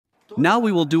Now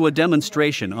we will do a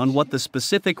demonstration on what the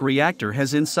specific reactor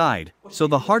has inside, so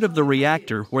the heart of the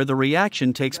reactor where the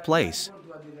reaction takes place.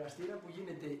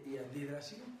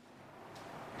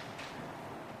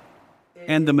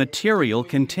 And the material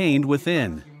contained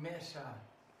within,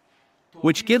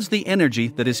 which gives the energy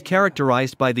that is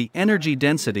characterized by the energy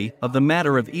density of the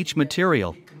matter of each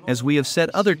material. As we have said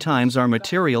other times, our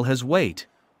material has weight.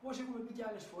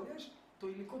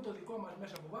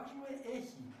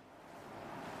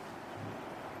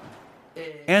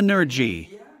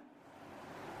 Energy.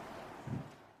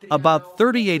 About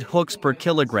 38 hooks per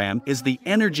kilogram is the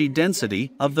energy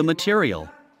density of the material.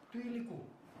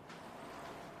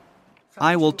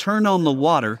 I will turn on the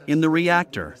water in the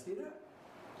reactor.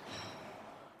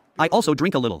 I also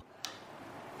drink a little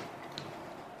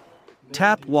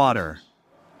tap water.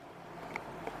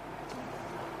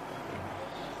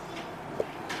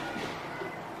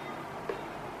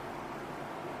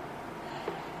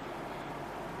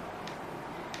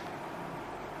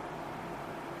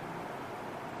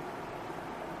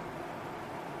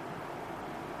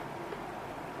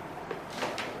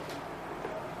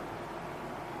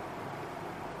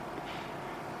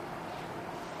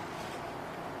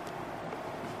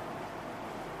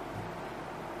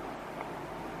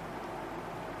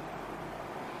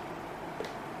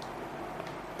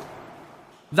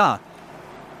 The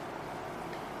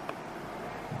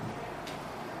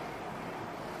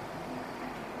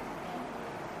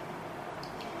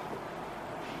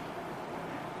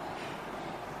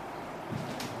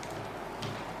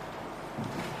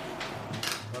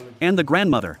and the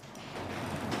grandmother.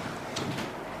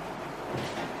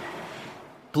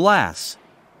 Glass.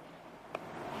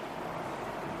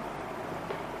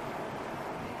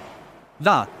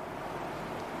 The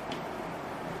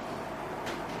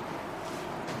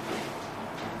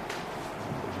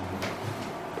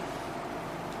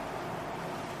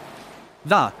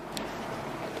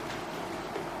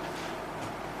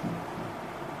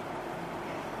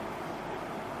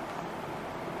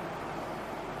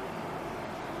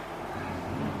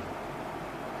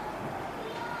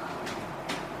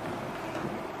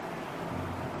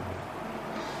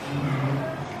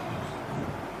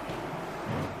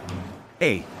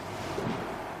A.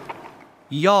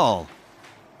 Y'all.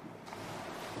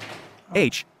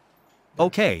 H.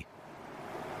 Okay.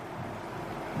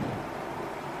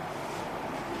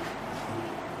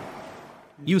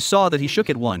 You saw that he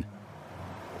shook it one.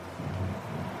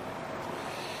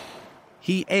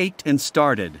 He ached and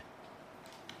started.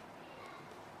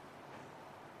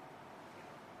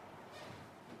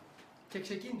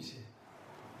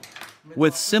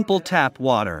 With simple tap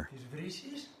water.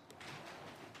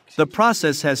 The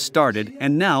process has started,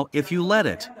 and now, if you let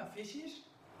it,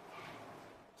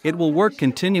 it will work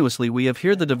continuously. We have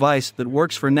here the device that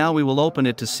works for now. We will open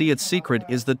it to see. Its secret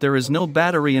is that there is no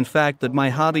battery, in fact that my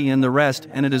hobby and the rest,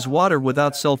 and it is water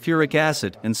without sulfuric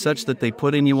acid and such that they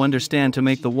put in, you understand, to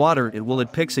make the water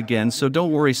it picks again. So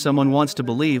don't worry, someone wants to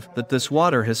believe that this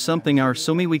water has something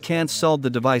so we can't solve the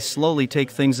device. Slowly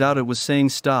take things out. It was saying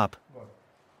stop.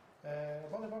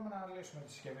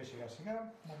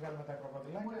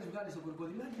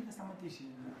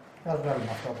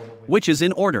 Which is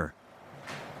in order.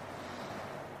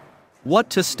 What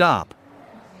to stop?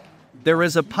 There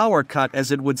is a power cut,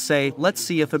 as it would say. Let's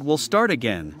see if it will start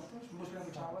again.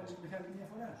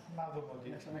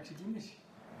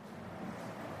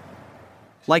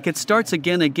 Like it starts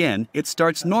again, it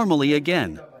starts normally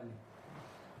again.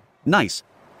 Nice.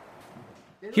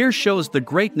 Here shows the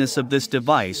greatness of this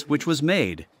device which was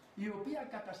made.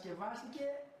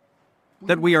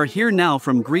 That we are here now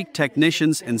from Greek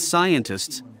technicians and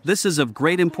scientists, this is of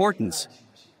great importance.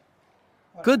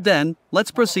 Good, then,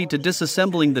 let's proceed to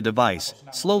disassembling the device,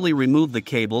 slowly remove the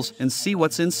cables and see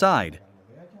what's inside.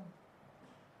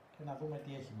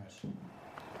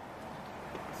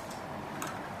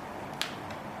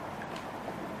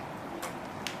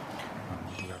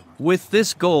 With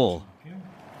this goal.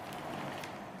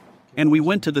 And we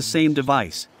went to the same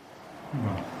device.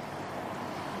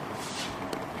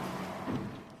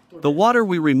 The water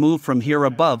we remove from here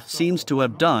above seems to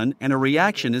have done, and a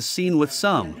reaction is seen with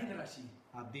some.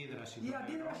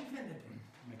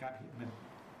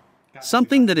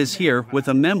 Something that is here with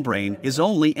a membrane is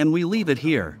only, and we leave it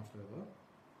here.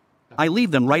 I leave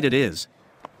them right, it is.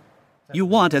 You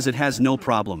want, as it has no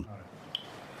problem.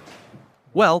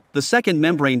 Well, the second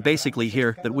membrane basically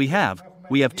here that we have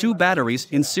two batteries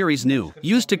in series new,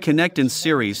 used to connect in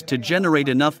series to generate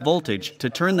enough voltage to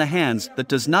turn the hands that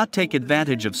does not take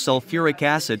advantage of sulfuric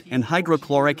acid and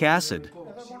hydrochloric acid.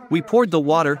 We poured the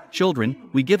water, children,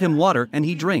 we give him water and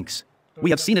he drinks. We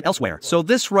have seen it elsewhere. So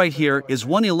this right here is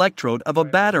one electrode of a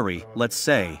battery, let's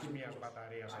say.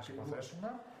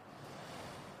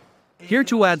 Here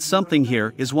to add something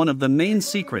here is one of the main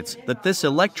secrets, that this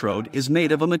electrode is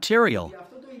made of a material.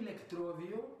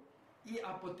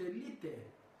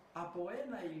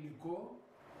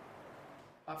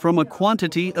 From a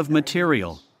quantity of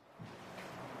material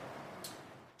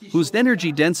whose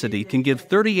energy density can give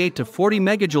 38 to 40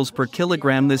 megajoules per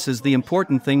kilogram. This is the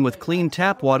important thing with clean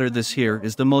tap water. This here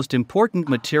is the most important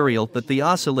material that the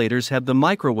oscillators have. The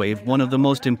microwave, one of the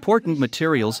most important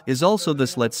materials, is also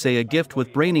this, let's say, a gift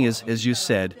with brainias, as you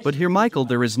said. But here, Michael,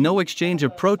 there is no exchange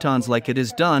of protons like it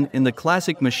is done in the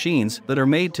classic machines that are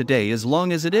made today, as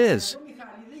long as it is.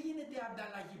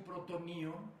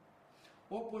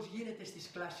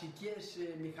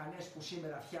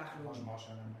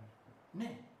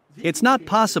 It's not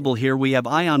possible. Here we have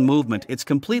ion movement, it's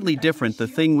completely different. The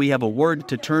thing, we have a word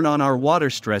to turn on our water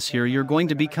stress. Here you're going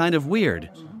to be kind of weird.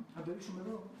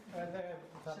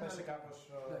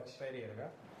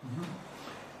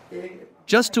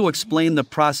 Just to explain the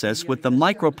process with the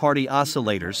microparty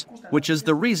oscillators, which is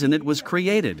the reason it was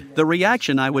created. The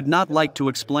reaction I would not like to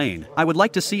explain. I would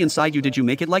like to see inside you. Did you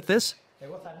make it like this?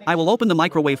 I will open the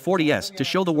microwave 40S to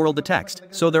show the world the text.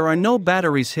 So there are no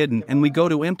batteries hidden, and we go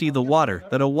to empty the water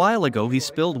that a while ago he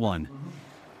spilled one.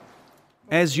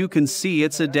 As you can see,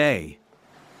 it's a day.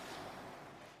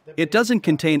 It doesn't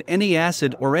contain any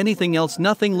acid or anything else,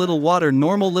 nothing. Little water,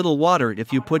 normal little water.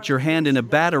 If you put your hand in a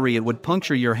battery, it would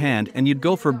puncture your hand and you'd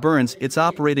go for burns. It's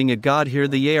operating a god here,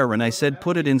 the air, and I said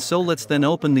put it in. So let's then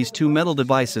open these two metal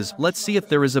devices. Let's see if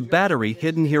there is a battery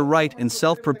hidden here, right? In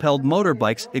self-propelled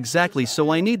motorbikes, exactly.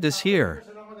 So I need this here.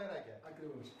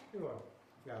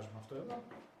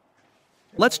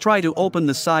 Let's try to open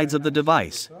the sides of the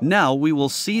device. Now we will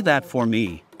see that for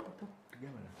me.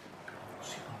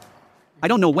 I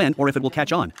don't know when or if it will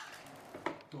catch on.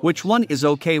 Which one is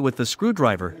okay with the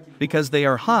screwdriver, because they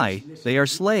are high, they are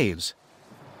slaves.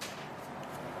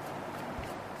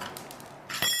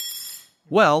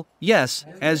 Well, yes,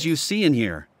 as you see in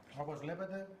here.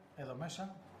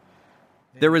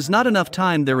 There is not enough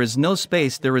time, there is no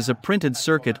space. There is a printed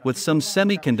circuit with some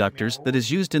semiconductors that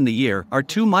is used in the ear. Are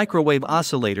two microwave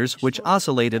oscillators which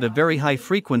oscillate at a very high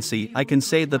frequency. I can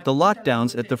say that the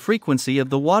lockdowns at the frequency of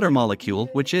the water molecule,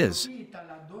 which is.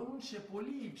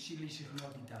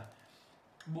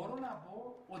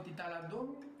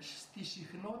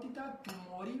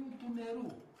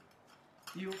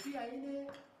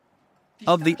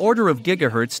 Of the order of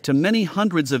gigahertz to many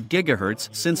hundreds of gigahertz,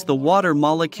 since the water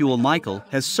molecule, Michael,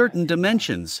 has certain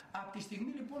dimensions.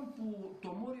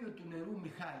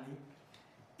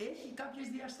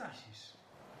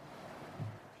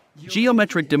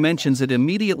 Geometric dimensions. It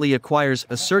immediately acquires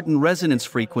a certain resonance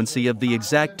frequency of the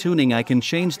exact tuning. I can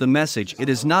change the message, it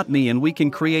is not me, and we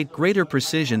can create greater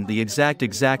precision. The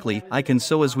exactly I can.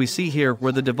 So as we see here,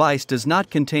 where the device does not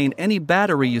contain any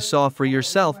battery, you saw for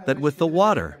yourself that with the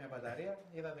water,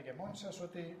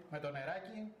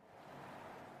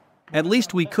 at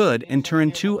least we could and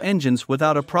turn two engines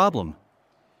without a problem.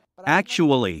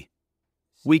 Actually,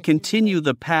 we continue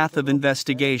the path of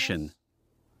investigation.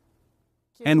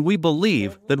 And we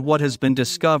believe that what has been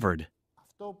discovered,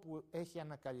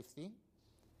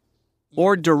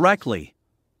 or directly,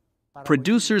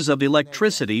 producers of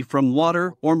electricity from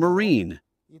water or marine,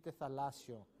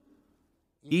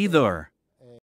 either